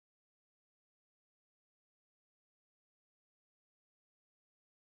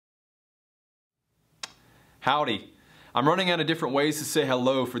Howdy. I'm running out of different ways to say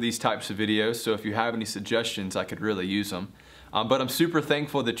hello for these types of videos, so if you have any suggestions, I could really use them. But I'm super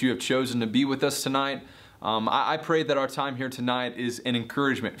thankful that you have chosen to be with us tonight. I pray that our time here tonight is an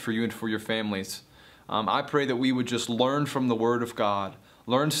encouragement for you and for your families. I pray that we would just learn from the Word of God,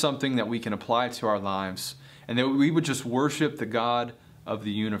 learn something that we can apply to our lives, and that we would just worship the God of the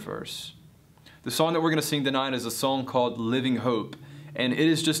universe. The song that we're going to sing tonight is a song called Living Hope, and it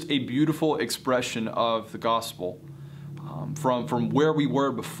is just a beautiful expression of the gospel. From where we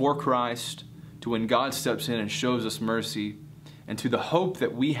were before Christ, to when God steps in and shows us mercy, and to the hope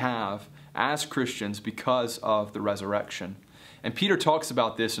that we have as Christians because of the resurrection. And Peter talks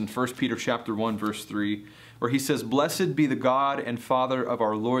about this in 1 Peter chapter 1, verse 3, where he says, "Blessed be the God and Father of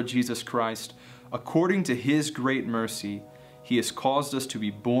our Lord Jesus Christ. According to His great mercy, He has caused us to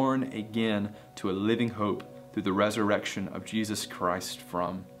be born again to a living hope through the resurrection of Jesus Christ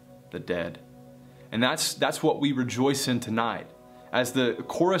from the dead." And that's what we rejoice in tonight. As the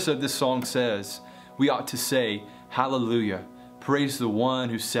chorus of this song says, we ought to say, "Hallelujah, praise the one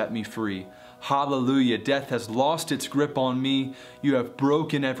who set me free. Hallelujah, death has lost its grip on me. You have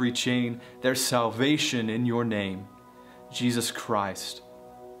broken every chain. There's salvation in your name. Jesus Christ,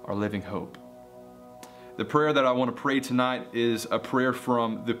 our living hope." The prayer that I want to pray tonight is a prayer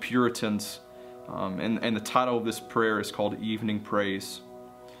from the Puritans. And the title of this prayer is called Evening Praise.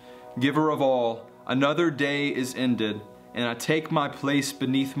 "Giver of all, another day is ended, and I take my place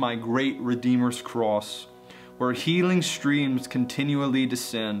beneath my great Redeemer's cross, where healing streams continually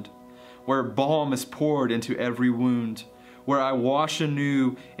descend, where balm is poured into every wound, where I wash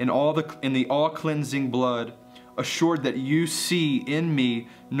anew in the all-cleansing blood, assured that you see in me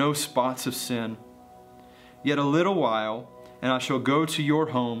no spots of sin. Yet a little while, and I shall go to your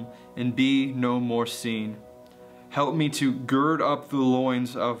home and be no more seen. Help me to gird up the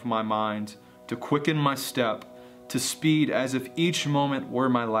loins of my mind, to quicken my step, to speed as if each moment were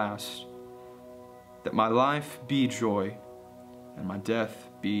my last, that my life be joy and my death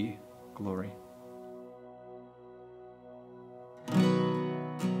be glory."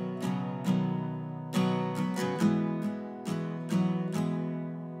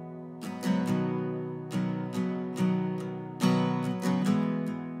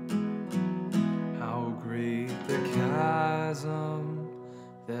 How great the chasm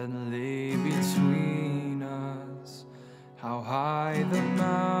that lay between us, how high the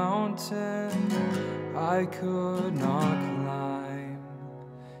mountain I could not climb.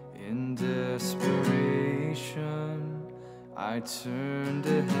 In desperation, I turned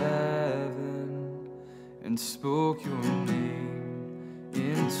to heaven and spoke your name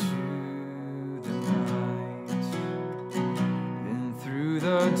into the night. Then through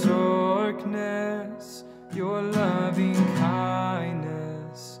the darkness, your loving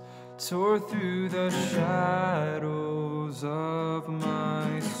kindness tore through the shadows of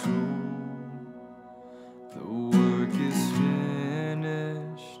my soul. The work is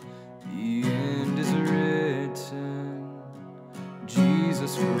finished, the end is written.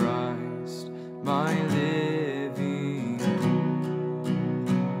 Jesus Christ, my living hope.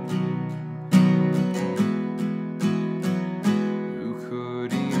 Who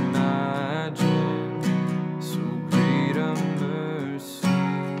could imagine so great a mercy?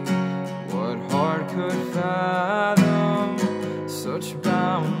 What heart could fathom such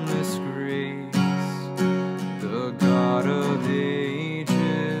boundless grace? The God of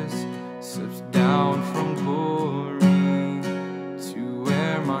ages slips down from glory to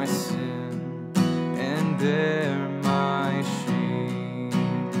wear my sin and bear my shame.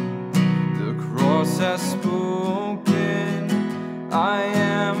 The cross has spoken, I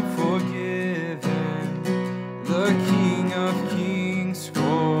am forgiven. The King of Kings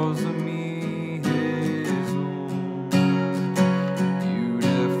calls me His own.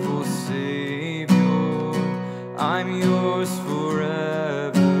 Beautiful Savior, I'm yours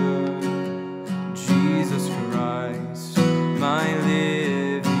forever. Jesus Christ, my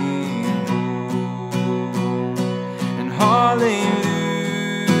living hope. And hallelujah,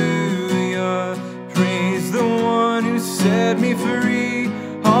 praise the one who set me free.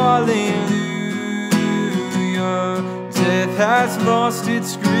 Hallelujah, death has lost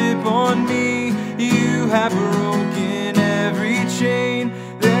its grip on me. You have broken every chain.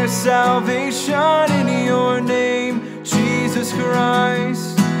 There's salvation in your name. Jesus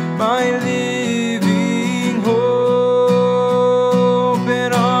Christ, my living hope.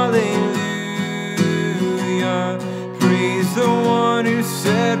 And hallelujah, praise the one who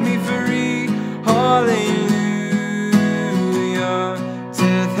set me free. Hallelujah,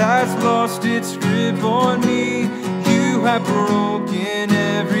 death has lost its grip on me. You have broken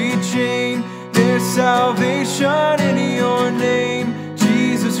every chain. There's There's salvation in your name,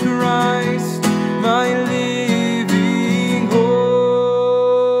 Jesus Christ, my living hope.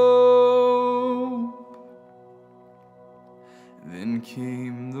 Then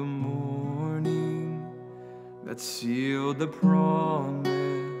came the morning that sealed the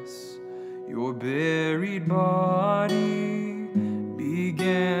promise. Your buried body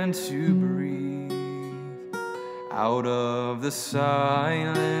began to breathe. Out of the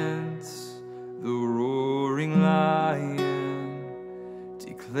silence, the roaring lion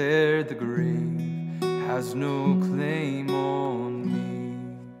declared the grave has no claim on me.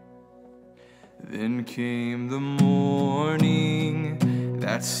 Then came the morning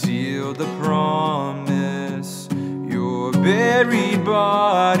that sealed the promise. Your buried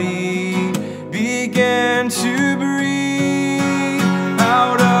body began to breathe.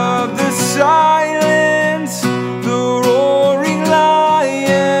 Out of the silence, the roaring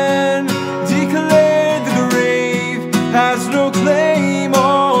lion declared the grave has no claim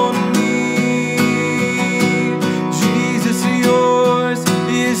on me. Jesus, yours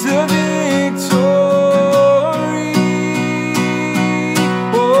is the victory.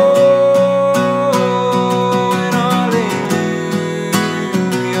 Oh, and hallelujah.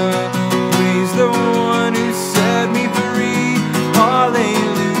 Praise the one who set me free.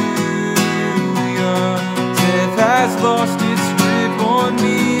 Hallelujah. Death has lost its grip on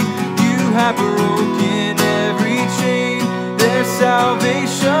me. You have broken every chain. There's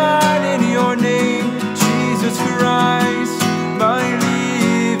salvation in your name, Jesus Christ, my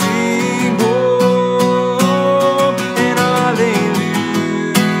living hope. And hallelujah,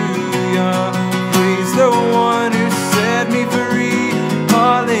 praise the one who set me free.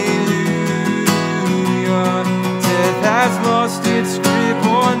 Hallelujah, death has lost its grip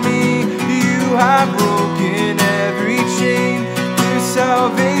on me. You have broken every chain. There's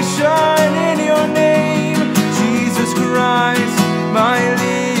salvation in your name, Jesus Christ, my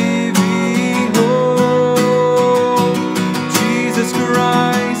living hope. Jesus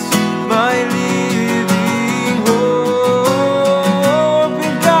Christ, my living hope.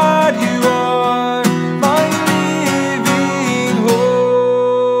 And God, you are my living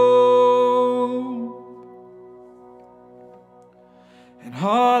hope. And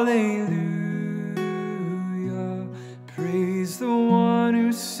hallelujah, praise the one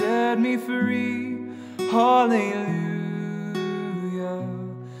who set me free. Hallelujah,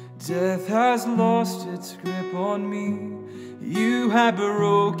 death has lost its grip on me. You have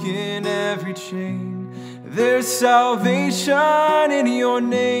broken every chain. There's salvation in your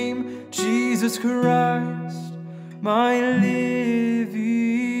name, Jesus Christ, my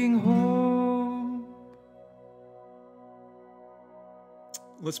living hope.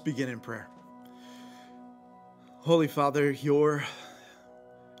 Let's begin in prayer. Holy Father, your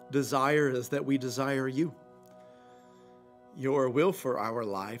desire is that we desire you. Your will for our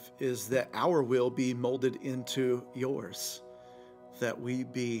life is that our will be molded into yours, that we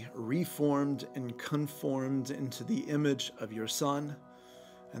be reformed and conformed into the image of your Son,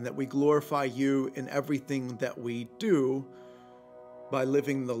 and that we glorify you in everything that we do by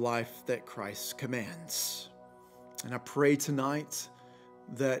living the life that Christ commands. And I pray tonight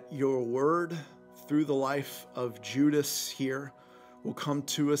that your word through the life of Judas here will come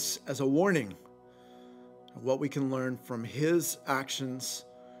to us as a warning of what we can learn from his actions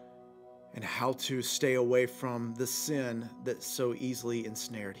and how to stay away from the sin that so easily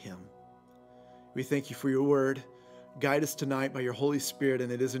ensnared him. We thank you for your word. Guide us tonight by your Holy Spirit,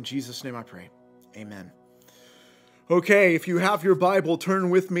 and it is in Jesus' name I pray. Amen. Okay, if you have your Bible, turn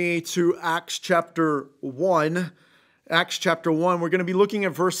with me to Acts chapter 1. Acts chapter 1, we're going to be looking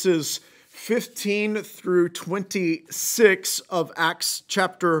at verses 15 through 26 of Acts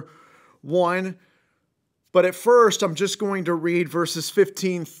chapter 1. But at first, I'm just going to read verses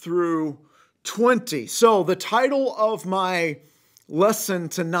 15 through 20. So the title of my lesson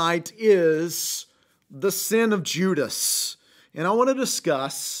tonight is The Sin of Judas. And I want to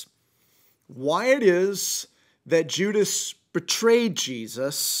discuss why it is that Judas betrayed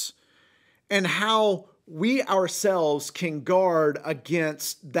Jesus and how we ourselves can guard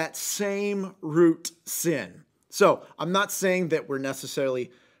against that same root sin. So I'm not saying that we're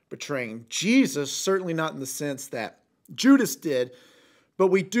necessarily betraying Jesus, certainly not in the sense that Judas did, but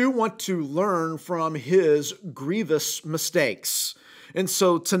we do want to learn from his grievous mistakes. And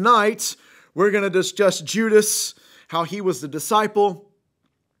so tonight, we're going to discuss Judas, how he was the disciple,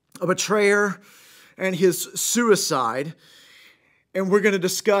 a betrayer, and his suicide. And we're going to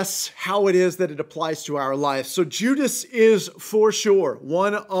discuss how it is that it applies to our life. So Judas is for sure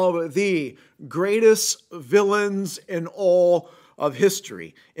one of the greatest villains in all of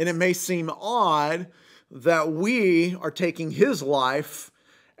history. And it may seem odd that we are taking his life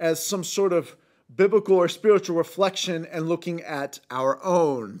as some sort of biblical or spiritual reflection and looking at our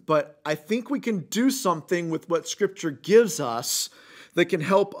own. But I think we can do something with what Scripture gives us that can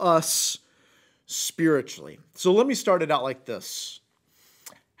help us spiritually. So let me start it out like this.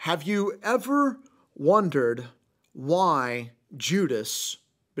 Have you ever wondered why Judas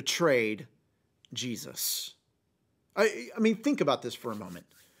betrayed Jesus? I mean, think about this for a moment.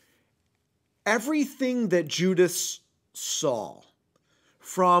 Everything that Judas saw,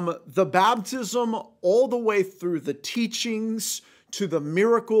 from the baptism all the way through the teachings, to the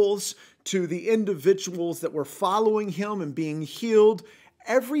miracles, to the individuals that were following him and being healed,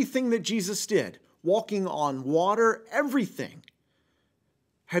 everything that Jesus did, walking on water, everything.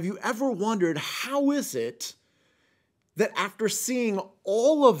 Have you ever wondered, how is it that after seeing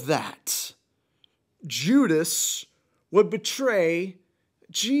all of that, Judas would betray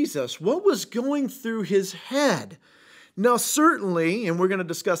Jesus? What was going through his head? Now, certainly, and we're going to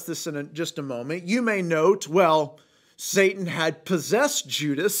discuss this in just a moment, you may note, well, Satan had possessed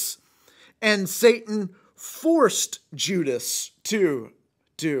Judas, and Satan forced Judas to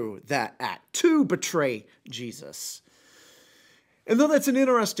do that act, to betray Jesus. And though that's an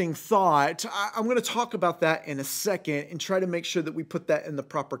interesting thought, I'm going to talk about that in a second and try to make sure that we put that in the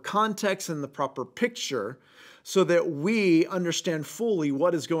proper context and the proper picture so that we understand fully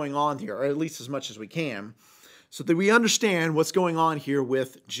what is going on here, or at least as much as we can, so that we understand what's going on here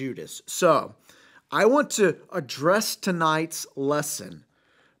with Judas. So, I want to address tonight's lesson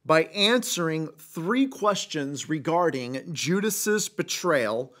by answering 3 questions regarding Judas's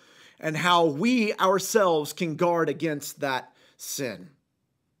betrayal and how we ourselves can guard against that sin.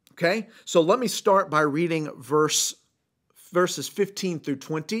 Okay? So let me start by reading verses 15 through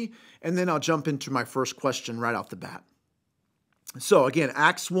 20, and then I'll jump into my first question right off the bat. So again,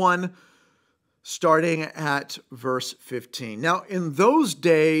 Acts 1, starting at verse 15. Now, in those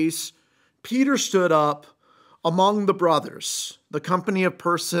days, Peter stood up among the brothers. The company of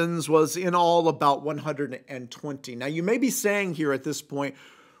persons was in all about 120. Now, you may be saying here at this point,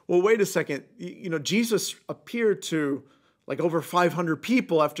 well, wait a second. Jesus appeared to like over 500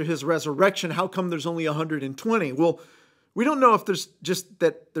 people after his resurrection. How come there's only 120? Well, we don't know if there's just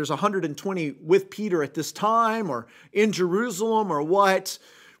that there's 120 with Peter at this time or in Jerusalem or what.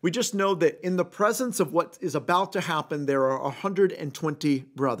 We just know that in the presence of what is about to happen, there are 120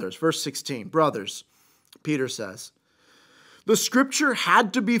 brothers. Verse 16, brothers, Peter says, the scripture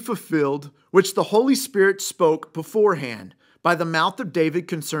had to be fulfilled, which the Holy Spirit spoke beforehand by the mouth of David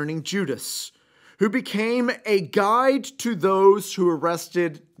concerning Judas, who became a guide to those who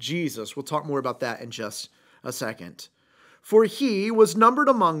arrested Jesus. We'll talk more about that in just a second. For he was numbered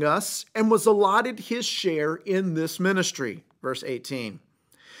among us and was allotted his share in this ministry. Verse 18.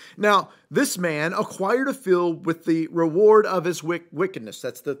 Now, this man acquired a field with the reward of his wickedness.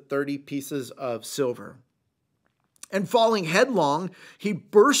 That's the 30 pieces of silver. And falling headlong, he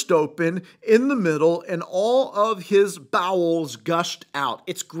burst open in the middle, and all of his bowels gushed out.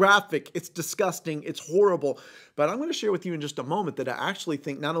 It's graphic, it's disgusting, it's horrible. But I'm going to share with you in just a moment that I actually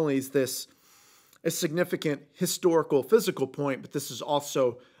think not only is this a significant historical, physical point, but this is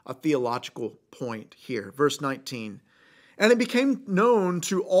also a theological point here. Verse 19. And it became known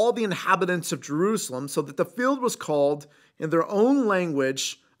to all the inhabitants of Jerusalem, so that the field was called in their own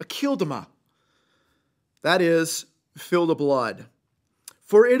language Akeldama. That is, field of blood.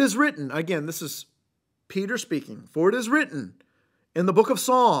 For it is written, again, this is Peter speaking, for it is written in the book of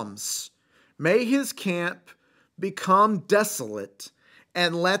Psalms, may his camp become desolate,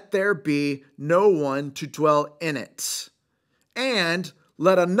 and let there be no one to dwell in it, and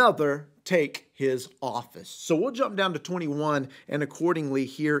let another take his office. So we'll jump down to 21 and accordingly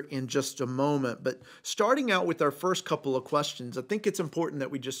here in just a moment. But starting out with our first couple of questions, I think it's important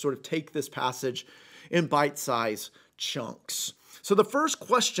that we just sort of take this passage in bite-sized chunks. So the first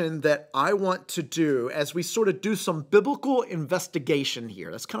question that I want to do as we sort of do some biblical investigation here,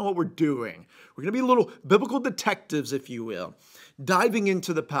 that's kind of what we're doing. We're going to be little biblical detectives, if you will, diving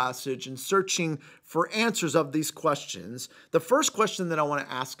into the passage and searching for answers of these questions. The first question that I want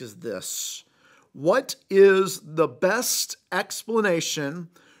to ask is this: what is the best explanation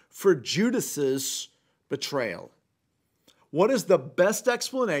for Judas's betrayal? What is the best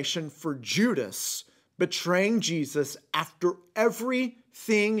explanation for Judas betraying Jesus after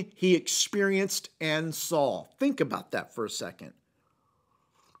everything he experienced and saw? Think about that for a second.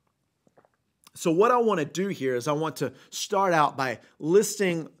 So what I want to do here is I want to start out by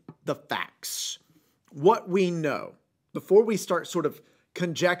listing the facts, what we know, before we start sort of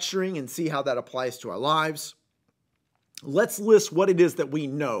conjecturing and see how that applies to our lives. Let's list what it is that we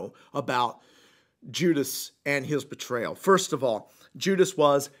know about Judas and his betrayal. First of all, Judas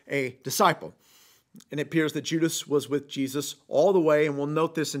was a disciple. And it appears that Judas was with Jesus all the way, and we'll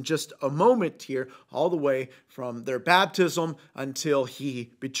note this in just a moment here, all the way from their baptism until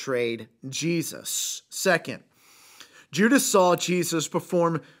he betrayed Jesus. Second, Judas saw Jesus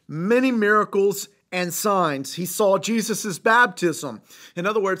perform many miracles and signs. He saw Jesus' baptism. In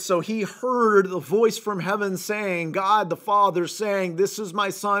other words, so he heard the voice from heaven saying, God the Father saying, this is my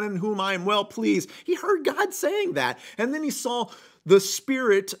Son in whom I am well pleased. He heard God saying that. And then he saw the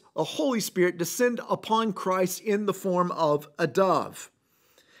Spirit, the Holy Spirit, descend upon Christ in the form of a dove.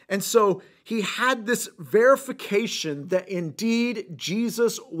 And so he had this verification that indeed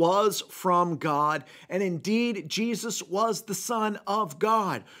Jesus was from God, and indeed Jesus was the Son of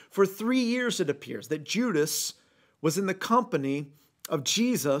God. For 3 years it appears that Judas was in the company of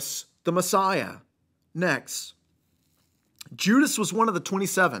Jesus, the Messiah. Next, Judas was one of the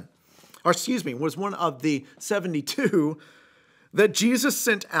 27, was one of the 72 that Jesus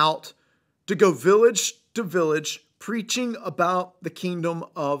sent out to go village to village preaching about the kingdom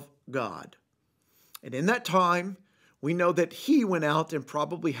of God. And in that time, we know that he went out and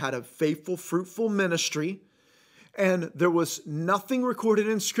probably had a faithful, fruitful ministry. And there was nothing recorded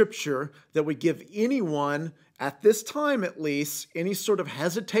in Scripture that would give anyone, at this time at least, any sort of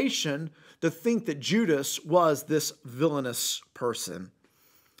hesitation to think that Judas was this villainous person.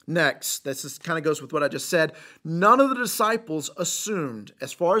 Next, this kind of goes with what I just said. None of the disciples assumed,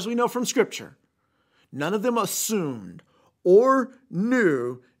 as far as we know from Scripture, none of them assumed or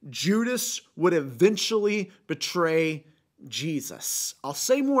knew Judas would eventually betray Jesus. I'll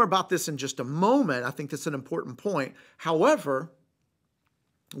say more about this in just a moment. I think that's an important point. However,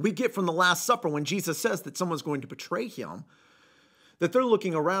 we get from the Last Supper when Jesus says that someone's going to betray him, that they're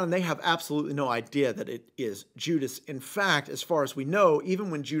looking around and they have absolutely no idea that it is Judas. In fact, as far as we know, even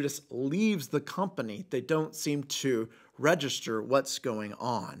when Judas leaves the company, they don't seem to register what's going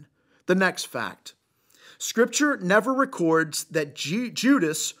on. The next fact, Scripture never records that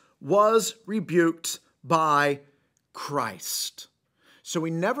Judas was rebuked by Christ. So we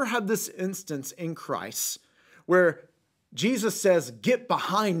never have this instance in Christ where Jesus says, "Get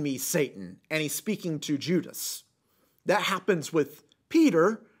behind me, Satan," and he's speaking to Judas. That happens with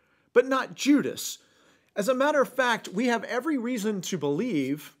Peter, but not Judas. As a matter of fact, we have every reason to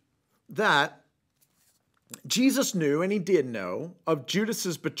believe that Jesus knew, and he did know, of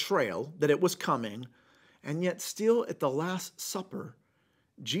Judas's betrayal, that it was coming, and yet still at the Last Supper,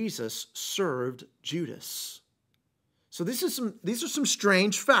 Jesus served Judas. So these are some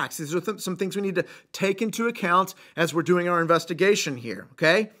strange facts. These are some things we need to take into account as we're doing our investigation here,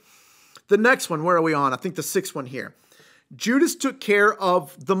 okay? The next one, where are we on? I think the sixth one here. Judas took care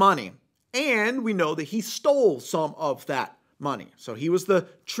of the money, and we know that he stole some of that money. So he was the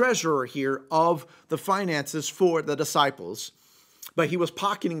treasurer here of the finances for the disciples, but he was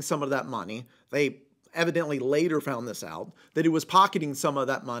pocketing some of that money. They evidently later found this out, that he was pocketing some of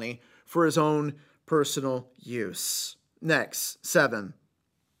that money for his own personal use. Next, 7.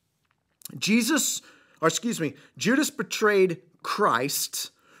 Judas betrayed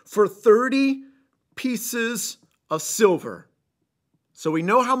Christ for 30 pieces of silver. So we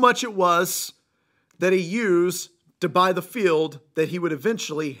know how much it was that he used to buy the field that he would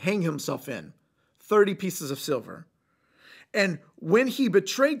eventually hang himself in. 30 pieces of silver. And when he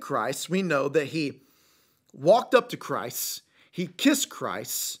betrayed Christ, we know that he walked up to Christ, he kissed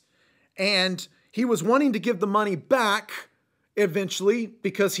Christ, and he was wanting to give the money back eventually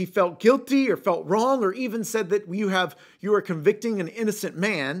because he felt guilty or felt wrong, or even said that you are convicting an innocent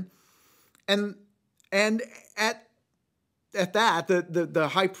man. And at that, the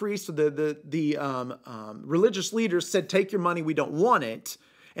high priest or the religious leaders said, "Take your money, we don't want it."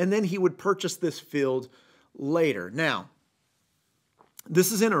 And then he would purchase this field later. Now,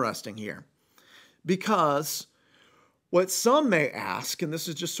 this is interesting here, because what some may ask, and this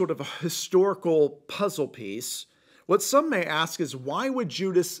is just sort of a historical puzzle piece, what some may ask is, why would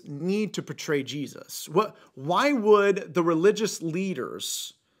Judas need to betray Jesus? Why would the religious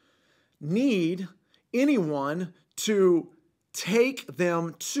leaders need anyone to take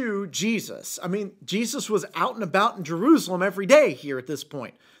them to Jesus? I mean, Jesus was out and about in Jerusalem every day here at this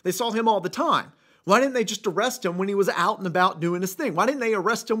point. They saw him all the time. Why didn't they just arrest him when he was out and about doing his thing? Why didn't they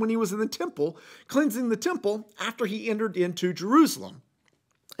arrest him when he was in the temple, cleansing the temple after he entered into Jerusalem?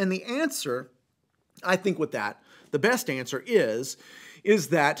 And the answer, I think with that, the best answer is is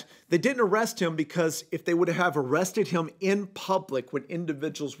that they didn't arrest him because if they would have arrested him in public when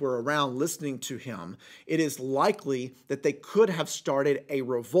individuals were around listening to him, it is likely that they could have started a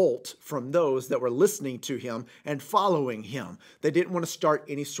revolt from those that were listening to him and following him. They didn't want to start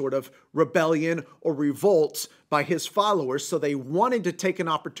any sort of rebellion or revolt by his followers, so they wanted to take an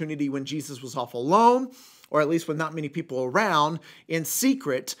opportunity when Jesus was off alone, or at least with not many people around, in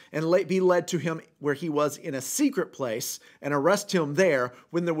secret, and be led to him where he was in a secret place and arrest him there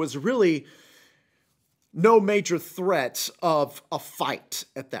when there was really no major threat of a fight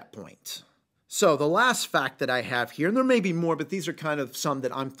at that point. So the last fact that I have here, and there may be more, but these are kind of some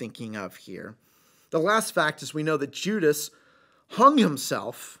that I'm thinking of here. The last fact is we know that Judas hung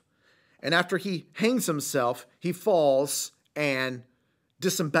himself, and after he hangs himself, he falls and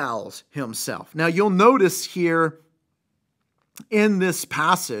disembowels himself. Now you'll notice here in this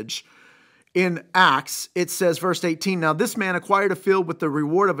passage in Acts, it says, verse 18, now this man acquired a field with the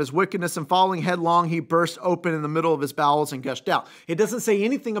reward of his wickedness, and falling headlong, he burst open in the middle of his bowels and gushed out. It doesn't say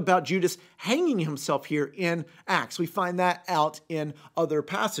anything about Judas hanging himself here in Acts. We find that out in other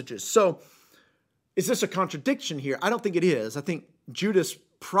passages. So is this a contradiction here? I don't think it is. I think Judas,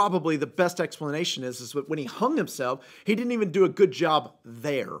 probably the best explanation is that when he hung himself, he didn't even do a good job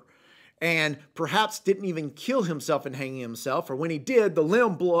there. And perhaps didn't even kill himself in hanging himself, or when he did, the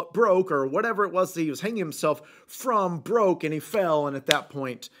limb broke, or whatever it was that he was hanging himself from broke, and he fell, and at that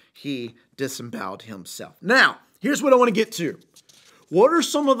point, he disemboweled himself. Now, here's what I want to get to. What are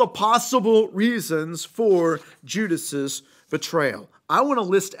some of the possible reasons for Judas's betrayal? I want to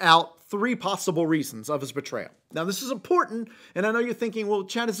list out 3 possible reasons of his betrayal. Now, this is important, and I know you're thinking, well,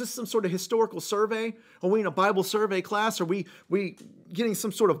 Chad, is this some sort of historical survey? Are we in a Bible survey class? Are we getting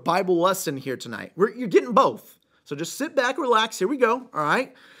some sort of Bible lesson here tonight? You're getting both. So just sit back, relax. Here we go, all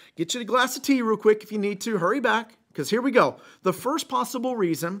right? Get you a glass of tea real quick if you need to. Hurry back, because here we go. The first possible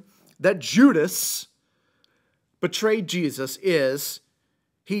reason that Judas betrayed Jesus is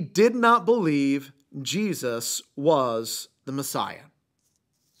he did not believe Jesus was the Messiah.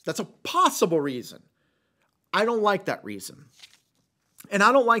 That's a possible reason. I don't like that reason. And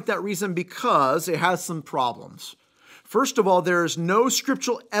I don't like that reason because it has some problems. First of all, there is no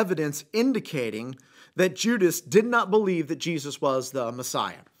scriptural evidence indicating that Judas did not believe that Jesus was the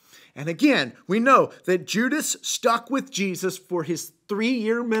Messiah. And again, we know that Judas stuck with Jesus for his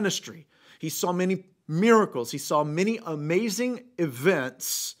 3-year ministry. He saw many miracles. He saw many amazing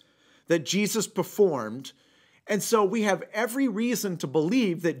events that Jesus performed. And so we have every reason to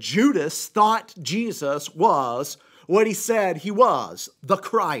believe that Judas thought Jesus was what he said he was, the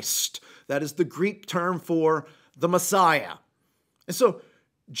Christ. That is the Greek term for the Messiah. And so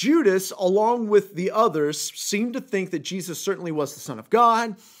Judas, along with the others, seemed to think that Jesus certainly was the Son of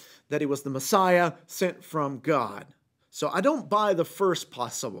God, that he was the Messiah sent from God. So I don't buy the first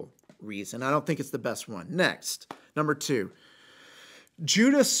possible reason. I don't think it's the best one. Next, number 2.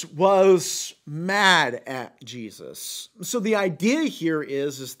 Judas was mad at Jesus. So the idea here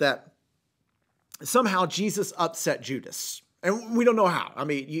is that somehow Jesus upset Judas. And we don't know how. I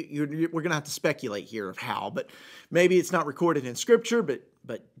mean, we're going to have to speculate here of how, but maybe it's not recorded in Scripture, but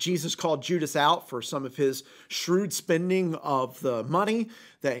Jesus called Judas out for some of his shrewd spending of the money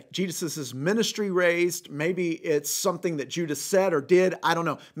that Jesus's ministry raised. Maybe it's something that Judas said or did. I don't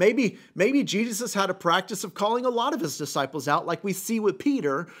know. Maybe Jesus had a practice of calling a lot of his disciples out like we see with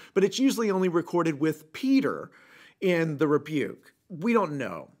Peter, but it's usually only recorded with Peter in the rebuke. We don't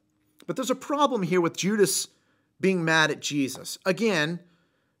know. But there's a problem here with Judas being mad at Jesus. Again,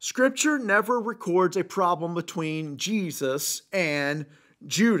 Scripture never records a problem between Jesus and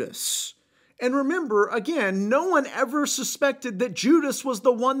Judas. And remember, again, no one ever suspected that Judas was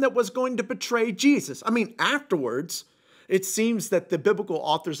the one that was going to betray Jesus. I mean, afterwards, it seems that the biblical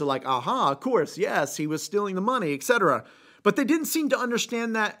authors are like, aha, of course, yes, he was stealing the money, etc. But they didn't seem to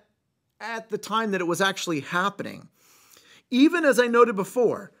understand that at the time that it was actually happening. Even as I noted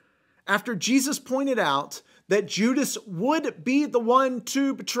before, after Jesus pointed out that Judas would be the one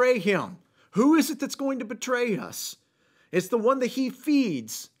to betray him. Who is it that's going to betray us? It's the one that he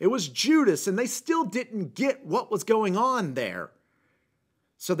feeds. It was Judas, and they still didn't get what was going on there.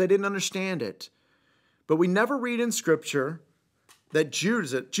 So they didn't understand it. But we never read in Scripture that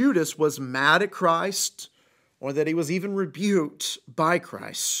Judas was mad at Christ or that he was even rebuked by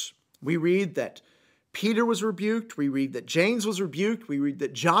Christ. We read that Peter was rebuked. We read that James was rebuked. We read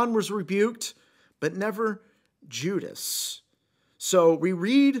that John was rebuked, but never Judas. So we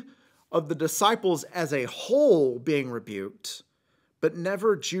read of the disciples as a whole being rebuked, but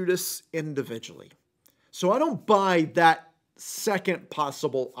never Judas individually. So I don't buy that second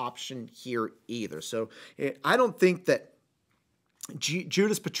possible option here either. So I don't think that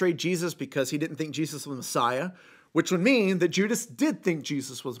Judas betrayed Jesus because he didn't think Jesus was Messiah, which would mean that Judas did think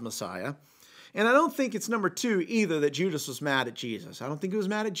Jesus was Messiah. And I don't think it's number two either that Judas was mad at Jesus. I don't think he was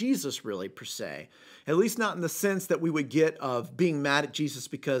mad at Jesus really per se. At least not in the sense that we would get of being mad at Jesus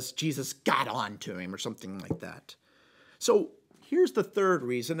because Jesus got on to him or something like that. So here's the third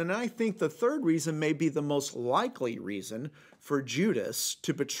reason, and I think the third reason may be the most likely reason for Judas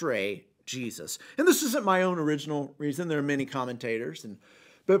to betray Jesus. And this isn't my own original reason. There are many commentators and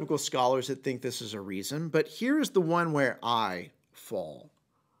biblical scholars that think this is a reason, but here's the one where I fall.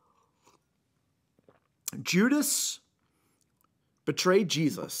 Judas betrayed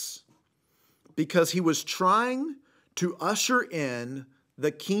Jesus because he was trying to usher in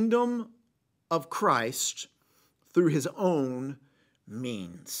the kingdom of Christ through his own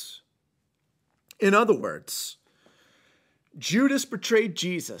means. In other words, Judas betrayed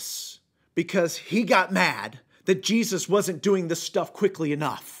Jesus because he got mad that Jesus wasn't doing this stuff quickly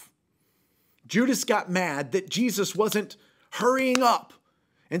enough. Judas got mad that Jesus wasn't hurrying up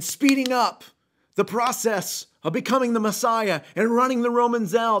and speeding up the process of becoming the Messiah and running the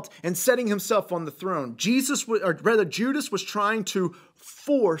Romans out and setting himself on the throne. Judas was trying to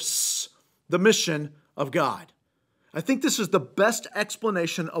force the mission of God. I think this is the best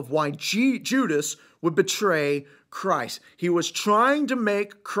explanation of why Judas would betray Christ. He was trying to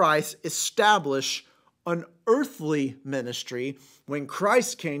make Christ establish an earthly ministry when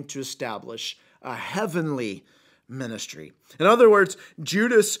Christ came to establish a heavenly ministry. In other words,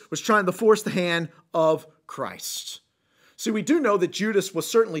 Judas was trying to force the hand of Christ. See, we do know that Judas was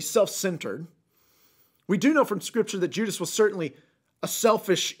certainly self-centered. We do know from Scripture that Judas was certainly a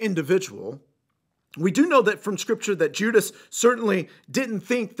selfish individual. We do know that from Scripture that Judas certainly didn't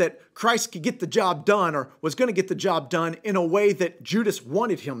think that Christ could get the job done or was going to get the job done in a way that Judas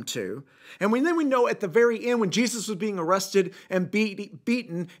wanted him to. And then we know at the very end when Jesus was being arrested and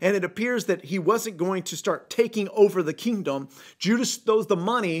beaten, and it appears that he wasn't going to start taking over the kingdom, Judas throws the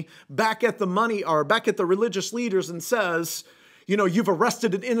money back at the religious leaders and says, you've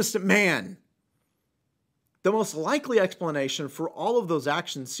arrested an innocent man. The most likely explanation for all of those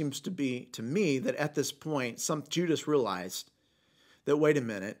actions seems to be, to me, that at this point, Judas realized that, wait a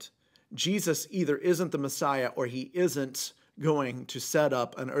minute, Jesus either isn't the Messiah or he isn't going to set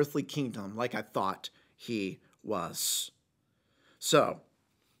up an earthly kingdom like I thought he was. So,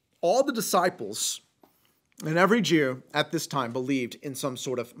 all the disciples and every Jew at this time believed in some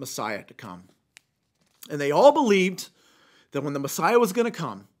sort of Messiah to come. And they all believed that when the Messiah was going to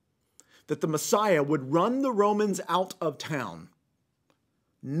come, that the Messiah would run the Romans out of town.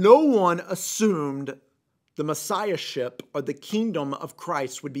 No one assumed the Messiahship or the kingdom of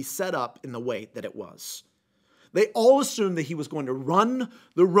Christ would be set up in the way that it was. They all assumed that he was going to run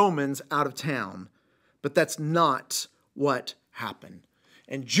the Romans out of town, but that's not what happened.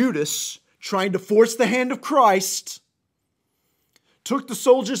 And Judas, trying to force the hand of Christ, took the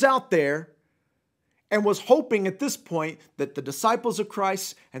soldiers out there and was hoping at this point that the disciples of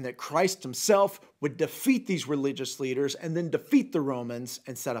Christ and that Christ himself would defeat these religious leaders and then defeat the Romans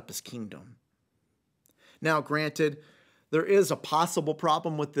and set up his kingdom. Now, granted, there is a possible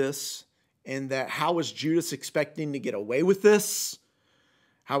problem with this in that how was Judas expecting to get away with this?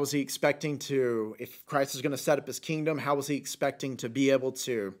 How was he expecting to, if Christ is going to set up his kingdom, how was he expecting to be able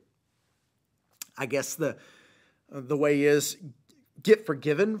to, I guess the way is, get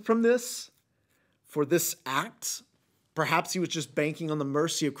forgiven from this? For this act? Perhaps he was just banking on the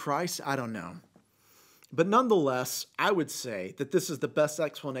mercy of Christ. I don't know. But nonetheless, I would say that this is the best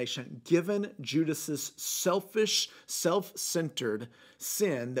explanation given Judas's selfish, self-centered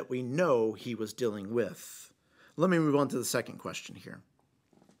sin that we know he was dealing with. Let me move on to the second question here.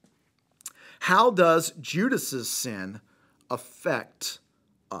 How does Judas's sin affect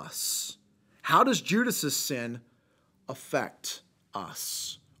us? How does Judas's sin affect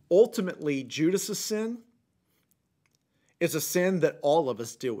us? Ultimately, Judas's sin is a sin that all of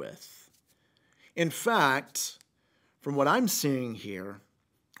us deal with. In fact, from what I'm seeing here,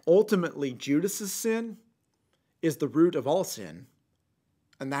 ultimately Judas's sin is the root of all sin,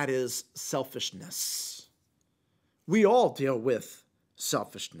 and that is selfishness. We all deal with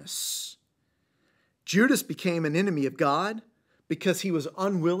selfishness. Judas became an enemy of God because he was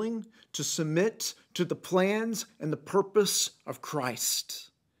unwilling to submit to the plans and the purpose of Christ.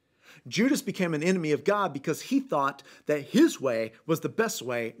 Judas became an enemy of God because he thought that his way was the best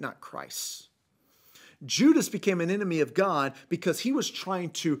way, not Christ's. Judas became an enemy of God because he was trying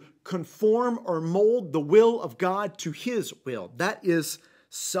to conform or mold the will of God to his will. That is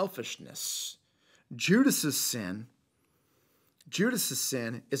selfishness. Judas's sin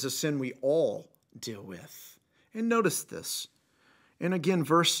is a sin we all deal with. And notice this. And again,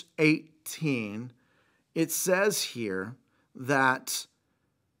 verse 18, it says here that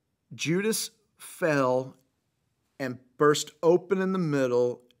Judas fell and burst open in the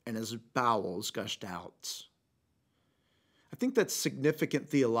middle, and his bowels gushed out. I think that's significant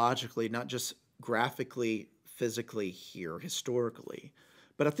theologically, not just graphically, physically here, historically,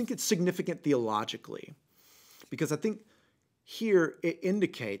 but I think it's significant theologically, because I think here it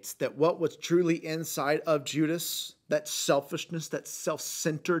indicates that what was truly inside of Judas, that selfishness, that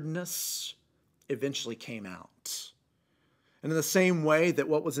self-centeredness, eventually came out. And in the same way that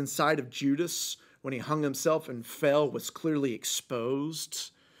what was inside of Judas when he hung himself and fell was clearly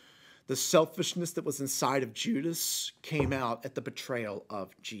exposed, the selfishness that was inside of Judas came out at the betrayal of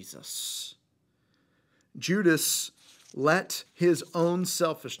Jesus. Judas let his own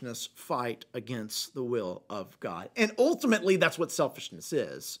selfishness fight against the will of God. And ultimately, that's what selfishness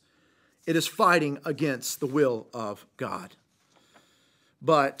is. It is fighting against the will of God.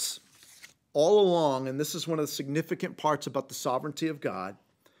 But all along, and this is one of the significant parts about the sovereignty of God,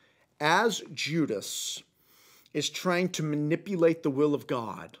 as Judas is trying to manipulate the will of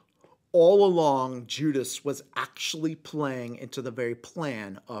God, all along, Judas was actually playing into the very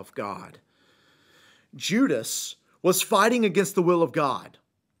plan of God. Judas was fighting against the will of God,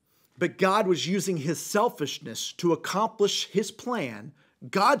 but God was using his selfishness to accomplish his plan,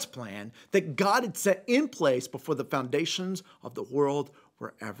 God's plan, that God had set in place before the foundations of the world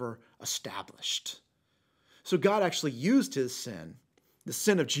were ever established. So God actually used his sin, the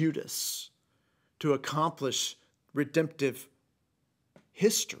sin of Judas, to accomplish redemptive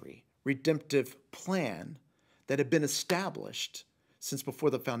history, redemptive plan that had been established since before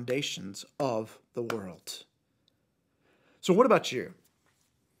the foundations of the world. So what about you?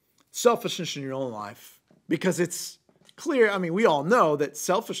 Selfishness in your own life, because it's clear, we all know that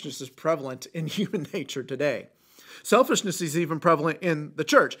selfishness is prevalent in human nature today. Selfishness is even prevalent in the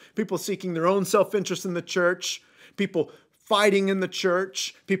church. People seeking their own self-interest in the church, people fighting in the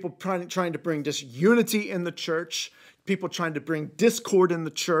church, people trying to bring disunity in the church, people trying to bring discord in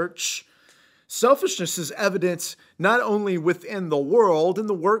the church. Selfishness is evident not only within the world, in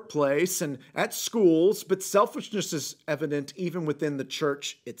the workplace, and at schools, but selfishness is evident even within the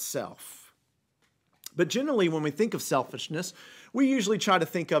church itself. But generally, when we think of selfishness, we usually try to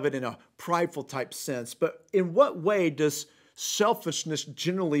think of it in a prideful type sense. But in what way does selfishness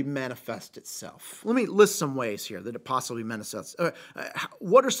generally manifest itself? Let me list some ways here that it possibly manifests.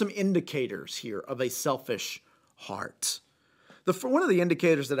 What are some indicators here of a selfish heart? One of the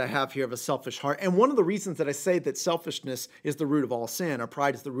indicators that I have here of a selfish heart, and one of the reasons that I say that selfishness is the root of all sin, or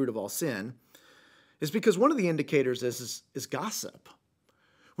pride is the root of all sin, is because one of the indicators is gossip.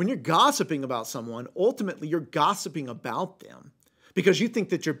 When you're gossiping about someone, ultimately you're gossiping about them because you think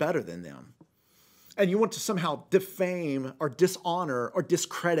that you're better than them. And you want to somehow defame or dishonor or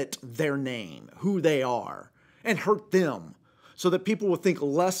discredit their name, who they are, and hurt them so that people will think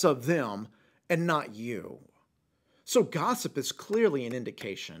less of them and not you. So gossip is clearly an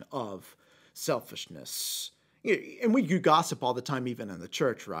indication of selfishness. And we do gossip all the time, even in the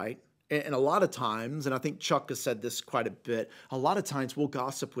church, right? And a lot of times, and I think Chuck has said this quite a bit, a lot of times we'll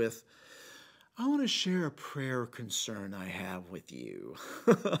gossip with, I want to share a prayer concern I have with you,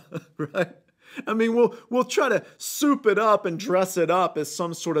 right? We'll try to soup it up and dress it up as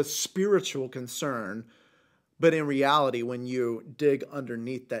some sort of spiritual concern. But in reality, when you dig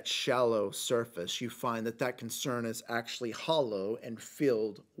underneath that shallow surface, you find that that concern is actually hollow and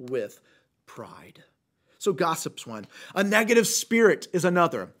filled with pride. So gossip's one. A negative spirit is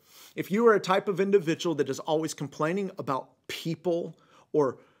another. If you are a type of individual that is always complaining about people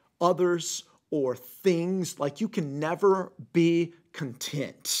or others or things, like you can never be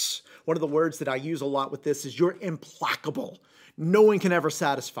content. One of the words that I use a lot with this is you're implacable. No one can ever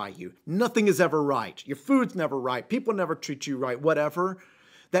satisfy you. Nothing is ever right. Your food's never right. People never treat you right, whatever.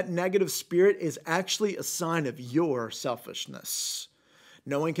 That negative spirit is actually a sign of your selfishness.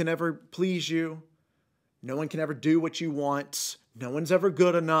 No one can ever please you. No one can ever do what you want. No one's ever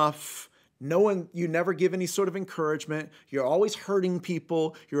good enough. You never give any sort of encouragement. You're always hurting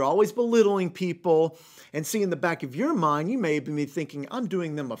people. You're always belittling people. And see, in the back of your mind, you may be thinking, I'm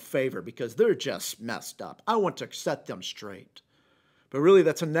doing them a favor because they're just messed up. I want to set them straight. But really,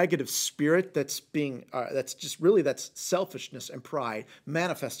 that's a negative spirit that's selfishness and pride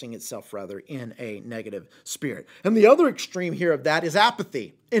manifesting itself rather in a negative spirit. And the other extreme here of that is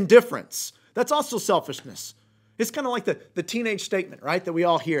apathy, indifference. That's also selfishness. It's kind of like the teenage statement, right, that we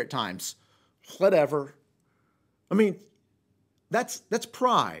all hear at times. Whatever. That's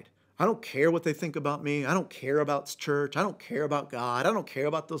pride. I don't care what they think about me. I don't care about church. I don't care about God. I don't care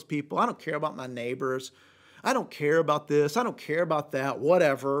about those people. I don't care about my neighbors. I don't care about this. I don't care about that.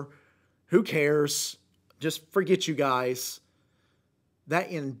 Whatever. Who cares? Just forget you guys.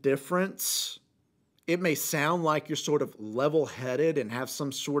 That indifference, it may sound like you're sort of level-headed and have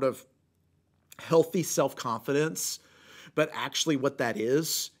some sort of healthy self-confidence, but actually what that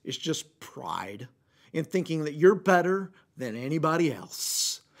is just pride in thinking that you're better than anybody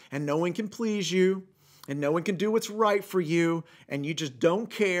else. And no one can please you, and no one can do what's right for you, and you just don't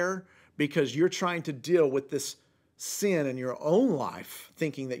care because you're trying to deal with this sin in your own life,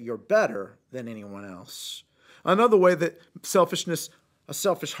 thinking that you're better than anyone else. Another way that a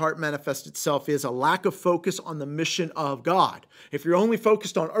selfish heart manifests itself is a lack of focus on the mission of God. If you're only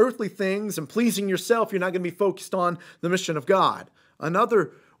focused on earthly things and pleasing yourself, you're not going to be focused on the mission of God.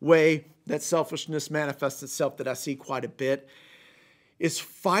 Another way that selfishness manifests itself that I see quite a bit is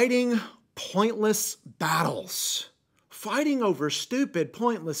fighting pointless battles. Fighting over stupid,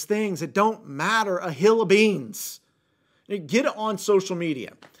 pointless things that don't matter a hill of beans. Get it on social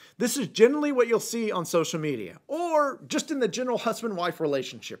media. This is generally what you'll see on social media or just in the general husband-wife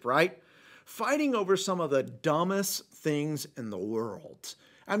relationship, right? Fighting over some of the dumbest things in the world.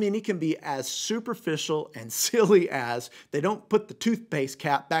 I mean, it can be as superficial and silly as they don't put the toothpaste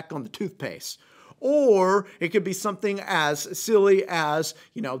cap back on the toothpaste. Or it could be something as silly as,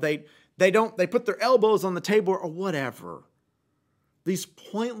 they put their elbows on the table or whatever. These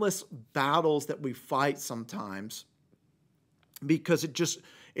pointless battles that we fight sometimes because it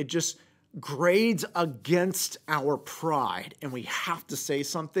just grades against our pride and we have to say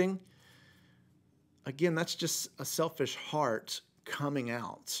something. Again, that's just a selfish heart coming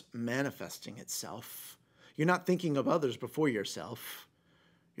out, manifesting itself. You're not thinking of others before yourself.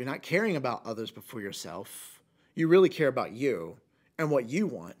 You're not caring about others before yourself. You really care about you and what you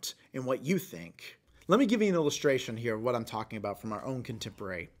want and what you think. Let me give you an illustration here of what I'm talking about from our own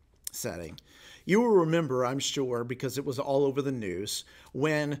contemporary setting. You will remember, I'm sure, because it was all over the news,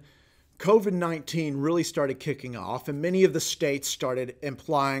 when COVID-19 really started kicking off and many of the states started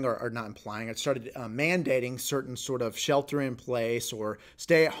mandating certain sort of shelter in place or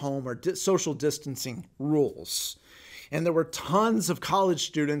stay at home or social distancing rules. And there were tons of college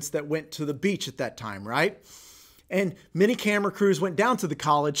students that went to the beach at that time, right? And many camera crews went down to the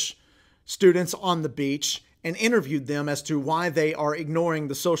college students on the beach and interviewed them as to why they are ignoring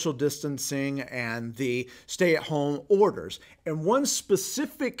the social distancing and the stay-at-home orders. And one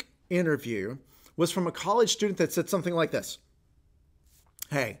specific interview was from a college student that said something like this.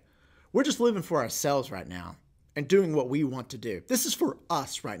 Hey, we're just living for ourselves right now and doing what we want to do. This is for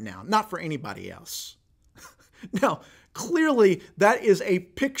us right now, not for anybody else. Now, clearly, that is a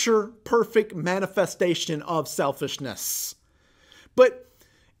picture-perfect manifestation of selfishness. But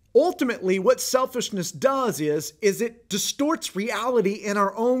ultimately, what selfishness does is it distorts reality in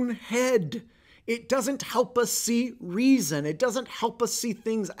our own head. It doesn't help us see reason. It doesn't help us see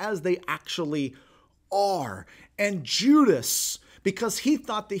things as they actually are. And Judas, because he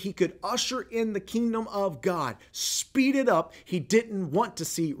thought that he could usher in the kingdom of God, speed it up, he didn't want to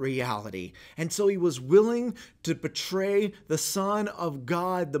see reality. And so he was willing to betray the Son of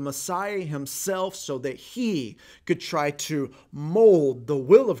God, the Messiah himself, so that he could try to mold the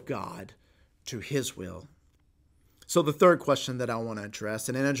will of God to his will. So the third question that I want to address,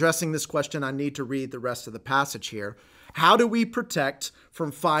 and in addressing this question, I need to read the rest of the passage here. How do we protect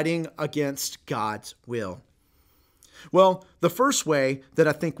from fighting against God's will? Well, the first way that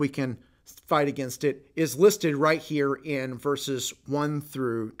I think we can fight against it is listed right here in verses 1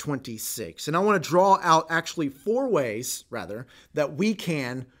 through 26. And I want to draw out actually 4 ways, that we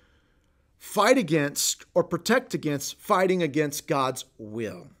can fight against or protect against fighting against God's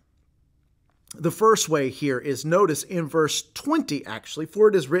will. The first way here is, notice in verse 20, actually, for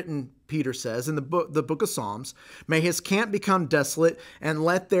it is written, Peter says, in the book of Psalms, may his camp become desolate, and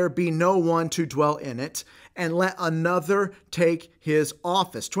let there be no one to dwell in it, and let another take his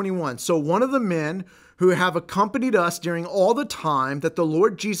office. 21, so one of the men who have accompanied us during all the time that the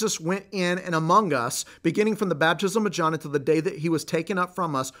Lord Jesus went in and among us, beginning from the baptism of John until the day that he was taken up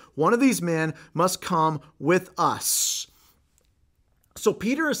from us, one of these men must come with us. So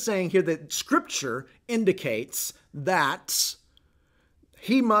Peter is saying here that Scripture indicates that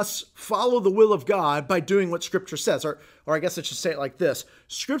he must follow the will of God by doing what Scripture says. Or I guess I should say it like this.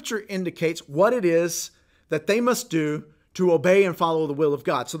 Scripture indicates what it is that they must do to obey and follow the will of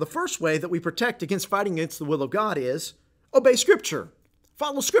God. So the first way that we protect against fighting against the will of God is obey Scripture.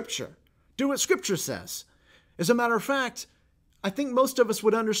 Follow Scripture. Do what Scripture says. As a matter of fact, I think most of us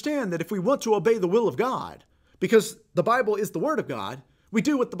would understand that if we want to obey the will of God, because the Bible is the Word of God, we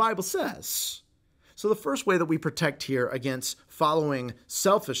do what the Bible says. So the first way that we protect here against following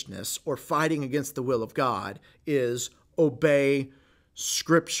selfishness or fighting against the will of God is obey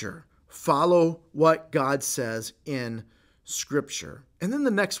Scripture. Follow what God says in Scripture. And then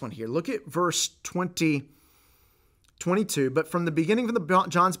the next one here, look at verse 22. But from the beginning of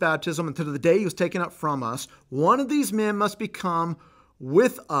John's baptism until the day he was taken up from us, one of these men must become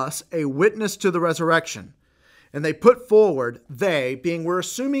with us a witness to the resurrection. And they put forward, they, being, we're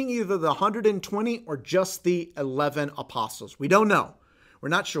assuming either the 120 or just the 11 apostles. We don't know. We're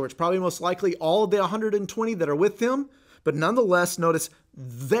not sure. It's probably most likely all of the 120 that are with him. But nonetheless, notice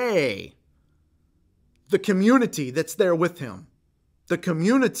they, the community that's there with him, the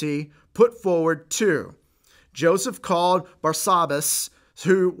community put forward two. Joseph called Barsabbas,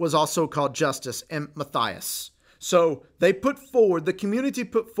 who was also called Justus, and Matthias. So they put forward, the community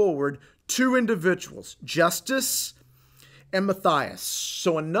put forward two individuals, Justus and Matthias.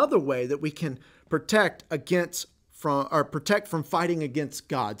 So another way that we can protect from fighting against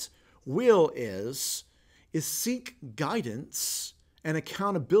God's will is seek guidance and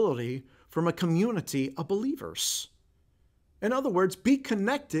accountability from a community of believers. In other words, be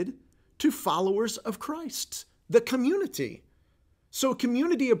connected to followers of Christ, the community. So a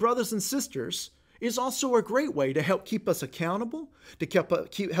community of brothers and sisters is also a great way to help keep us accountable, to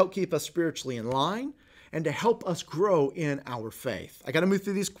help keep us spiritually in line, and to help us grow in our faith. I got to move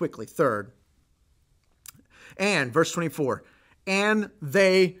through these quickly. Third, and verse 24, and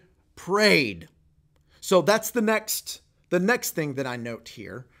they prayed. So that's the next thing that I note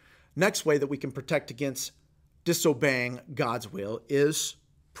here. Next way that we can protect against disobeying God's will is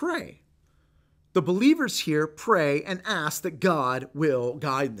pray. The believers here pray and ask that God will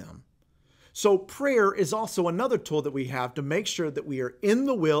guide them. So prayer is also another tool that we have to make sure that we are in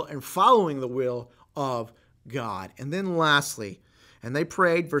the will and following the will of God. And then lastly, and they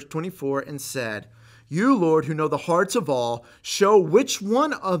prayed, verse 24, and said, you, Lord, who know the hearts of all, show which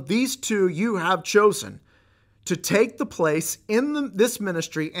one of these two you have chosen to take the place in this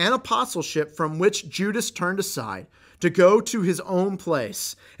ministry and apostleship from which Judas turned aside, to go to his own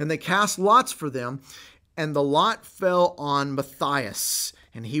place. And they cast lots for them, and the lot fell on Matthias,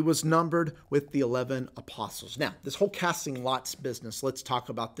 and he was numbered with the 11 apostles. Now, this whole casting lots business, let's talk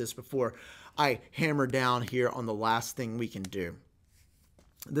about this before I hammer down here on the last thing we can do.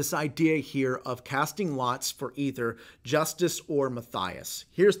 This idea here of casting lots for either Justus or Matthias.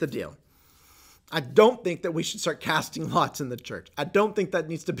 Here's the deal. I don't think that we should start casting lots in the church. I don't think that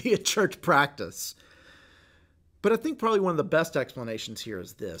needs to be a church practice. But I think probably one of the best explanations here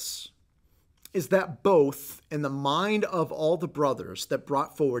is this, is that both in the mind of all the brothers that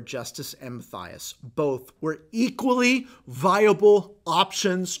brought forward Justus and Matthias, both were equally viable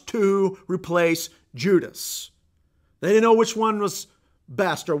options to replace Judas. They didn't know which one was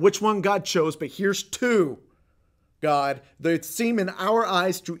best or which one God chose, but here's two. God, they seem in our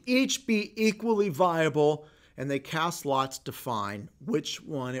eyes to each be equally viable, and they cast lots to find which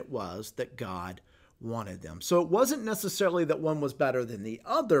one it was that God wanted them. So it wasn't necessarily that one was better than the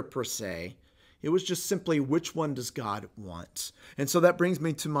other per se. It was just simply which one does God want. And so that brings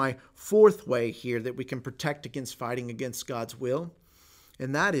me to my fourth way here that we can protect against fighting against God's will,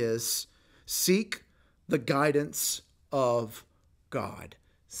 and that is seek the guidance of God.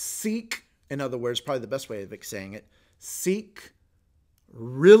 Seek, in other words, probably the best way of saying it,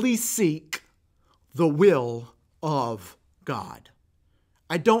 really seek the will of God.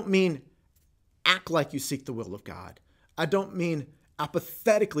 I don't mean act like you seek the will of God. I don't mean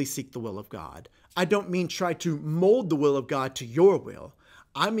apathetically seek the will of God. I don't mean try to mold the will of God to your will.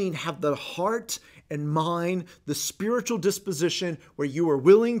 I mean have the heart and mind, the spiritual disposition where you are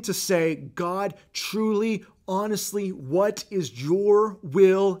willing to say, God, truly, honestly, what is your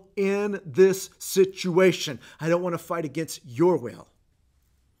will in this situation? I don't want to fight against your will.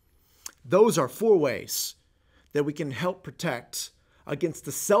 Those are four ways that we can help protect against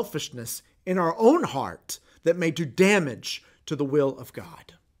the selfishness in our own heart that may do damage to the will of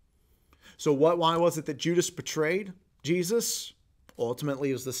God. So why was it that Judas betrayed Jesus? Ultimately,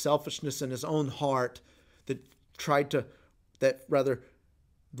 it was the selfishness in his own heart that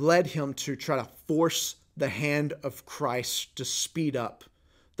led him to try to force the hand of Christ to speed up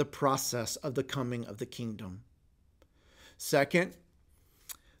the process of the coming of the kingdom. Second,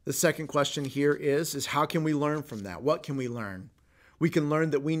 the second question here is how can we learn from that? What can we learn? We can learn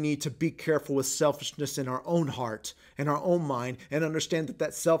that we need to be careful with selfishness in our own heart and our own mind and understand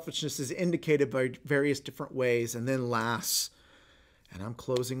that selfishness is indicated by various different ways. And then last, and I'm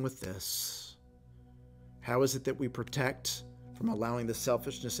closing with this, how is it that we protect from allowing the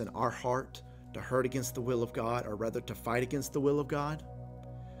selfishness in our heart to hurt against the will of God, or rather to fight against the will of God?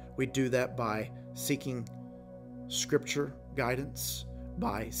 We do that by seeking scripture guidance,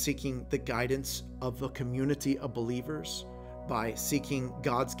 by seeking the guidance of a community of believers, by seeking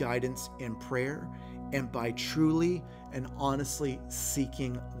God's guidance in prayer, and by truly and honestly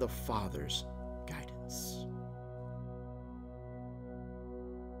seeking the Father's